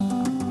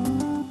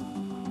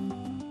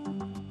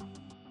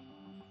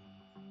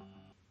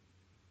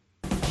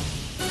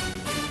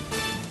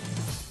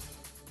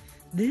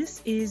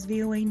This is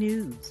VOA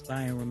News.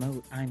 Via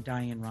remote, I'm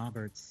Diane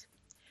Roberts.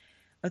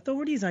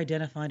 Authorities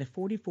identified a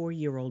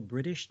 44-year-old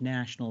British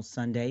national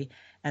Sunday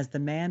as the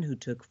man who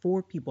took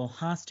 4 people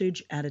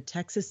hostage at a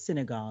Texas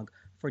synagogue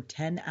for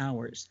 10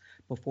 hours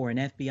before an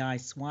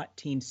FBI SWAT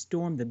team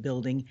stormed the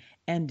building,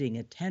 ending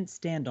a tense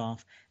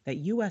standoff that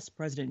U.S.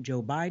 President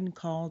Joe Biden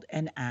called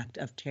an act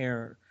of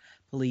terror.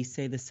 Police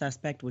say the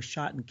suspect was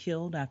shot and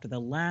killed after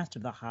the last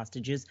of the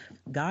hostages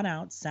got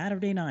out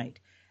Saturday night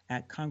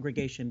at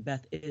Congregation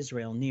Beth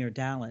Israel near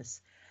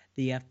Dallas.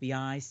 The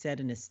FBI said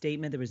in a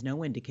statement there was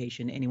no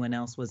indication anyone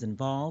else was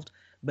involved,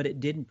 but it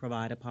didn't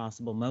provide a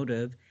possible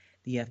motive.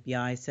 The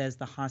FBI says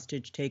the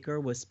hostage taker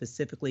was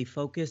specifically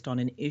focused on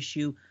an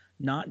issue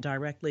not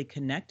directly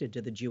connected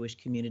to the Jewish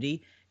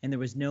community, and there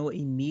was no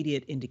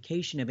immediate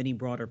indication of any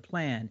broader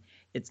plan.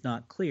 It's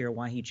not clear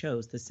why he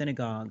chose the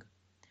synagogue.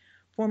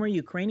 Former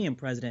Ukrainian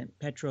President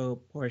Petro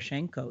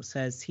Poroshenko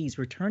says he's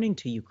returning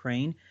to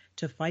Ukraine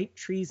to fight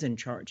treason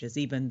charges,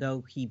 even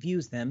though he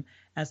views them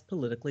as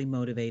politically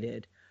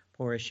motivated.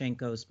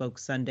 Poroshenko spoke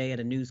Sunday at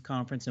a news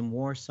conference in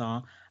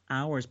Warsaw,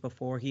 hours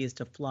before he is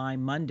to fly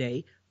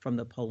Monday from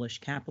the Polish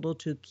capital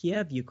to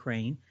Kiev,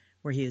 Ukraine,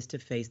 where he is to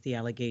face the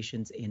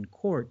allegations in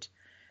court.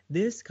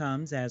 This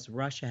comes as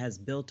Russia has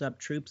built up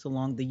troops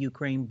along the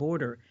Ukraine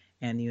border,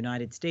 and the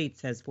United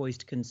States has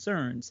voiced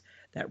concerns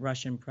that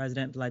Russian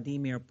President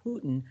Vladimir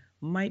Putin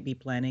might be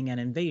planning an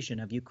invasion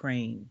of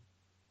Ukraine.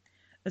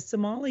 A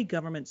Somali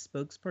government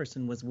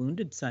spokesperson was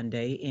wounded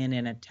Sunday in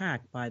an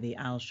attack by the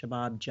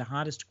al-Shabaab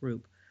jihadist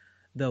group,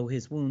 though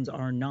his wounds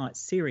are not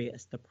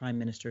serious, the Prime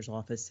Minister's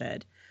office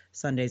said.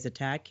 Sunday's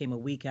attack came a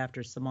week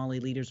after Somali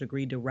leaders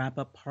agreed to wrap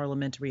up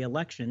parliamentary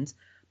elections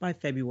by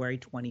February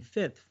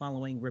 25th,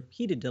 following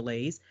repeated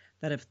delays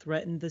that have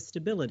threatened the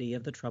stability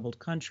of the troubled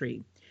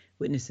country.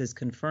 Witnesses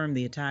confirmed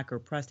the attacker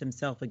pressed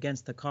himself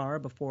against the car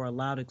before a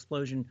loud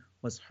explosion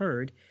was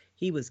heard.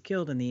 He was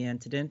killed in the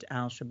incident.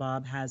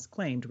 Al-Shabaab has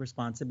claimed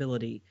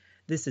responsibility.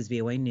 This is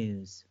VOA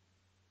News.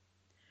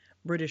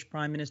 British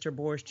Prime Minister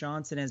Boris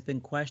Johnson has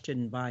been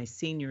questioned by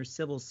senior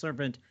civil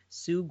servant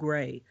Sue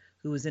Gray,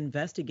 who is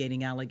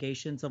investigating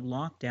allegations of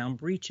lockdown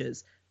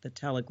breaches, The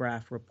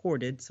Telegraph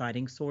reported,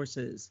 citing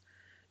sources.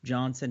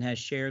 Johnson has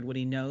shared what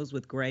he knows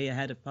with Gray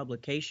ahead of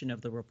publication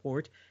of the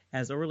report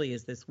as early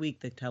as this week,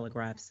 The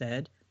Telegraph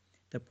said.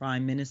 The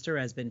Prime Minister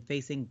has been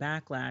facing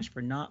backlash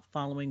for not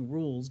following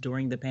rules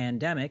during the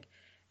pandemic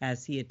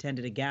as he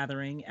attended a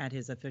gathering at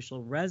his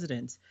official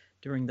residence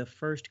during the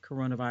first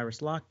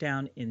coronavirus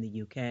lockdown in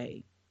the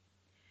UK.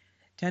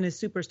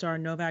 Tennis superstar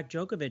Novak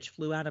Djokovic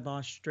flew out of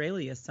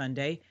Australia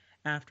Sunday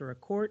after a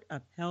court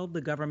upheld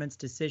the government's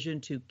decision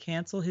to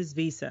cancel his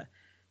visa,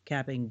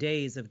 capping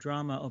days of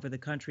drama over the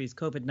country's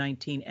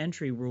COVID-19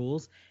 entry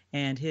rules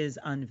and his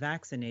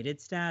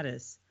unvaccinated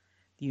status.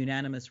 The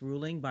unanimous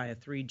ruling by a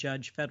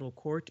 3-judge federal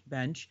court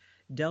bench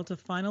dealt a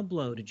final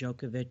blow to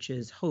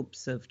Djokovic's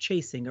hopes of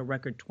chasing a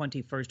record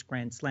 21st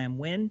Grand Slam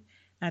win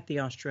at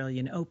the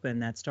Australian Open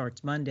that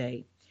starts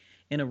Monday.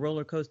 In a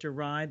roller coaster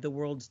ride, the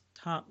world's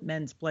top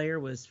men's player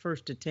was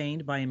first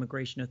detained by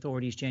immigration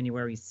authorities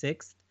January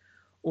 6th,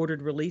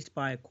 ordered released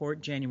by a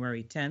court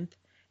January 10th,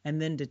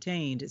 and then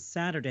detained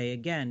Saturday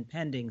again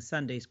pending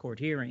Sunday's court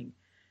hearing.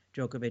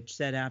 Djokovic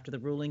said after the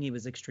ruling he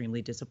was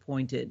extremely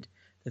disappointed.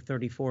 The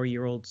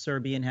 34-year-old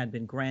Serbian had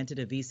been granted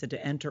a visa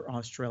to enter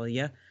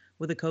Australia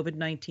with a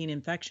COVID-19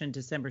 infection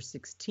December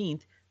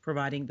 16th,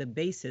 providing the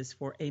basis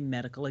for a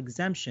medical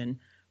exemption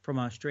from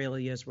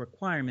Australia's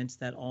requirements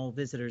that all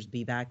visitors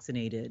be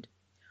vaccinated.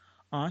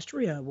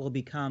 Austria will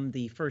become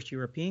the first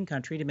European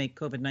country to make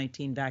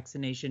COVID-19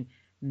 vaccination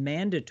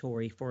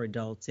mandatory for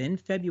adults in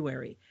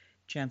February,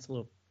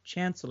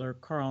 Chancellor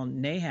Karl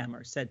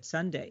Nehammer said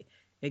Sunday,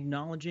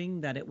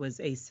 acknowledging that it was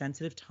a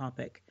sensitive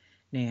topic.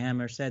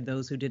 Nehammer said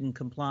those who didn't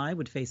comply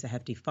would face a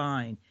hefty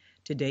fine.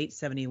 To date,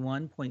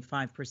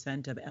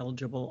 71.5% of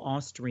eligible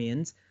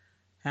Austrians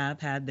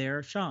have had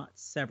their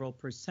shots, several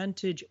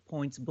percentage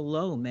points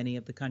below many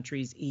of the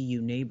country's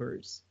EU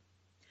neighbors.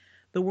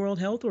 The World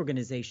Health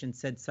Organization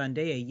said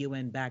Sunday a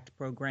UN-backed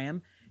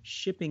program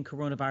shipping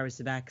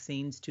coronavirus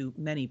vaccines to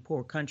many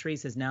poor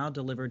countries has now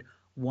delivered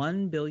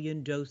 1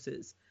 billion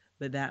doses,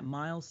 but that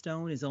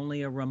milestone is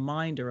only a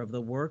reminder of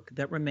the work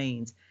that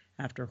remains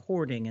after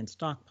hoarding and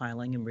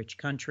stockpiling in rich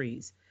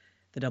countries.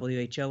 The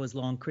WHO has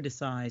long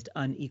criticized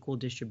unequal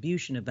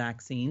distribution of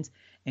vaccines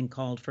and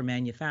called for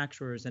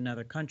manufacturers in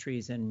other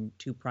countries and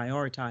to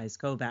prioritize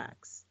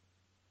COVAX.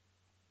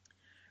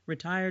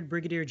 Retired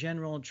Brigadier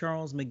General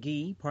Charles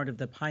McGee, part of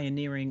the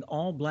pioneering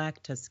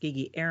all-black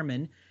Tuskegee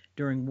Airmen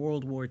during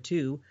World War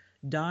II,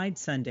 died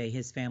Sunday,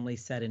 his family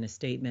said in a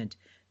statement.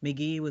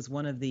 McGee was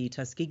one of the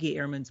Tuskegee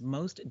Airmen's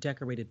most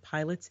decorated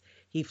pilots.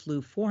 He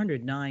flew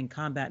 409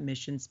 combat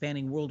missions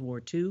spanning World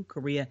War II,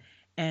 Korea,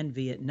 and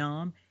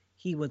Vietnam.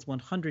 He was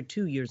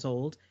 102 years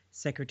old.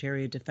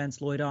 Secretary of Defense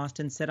Lloyd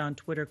Austin said on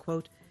Twitter,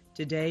 quote,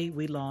 "Today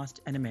we lost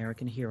an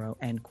American hero,"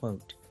 end quote.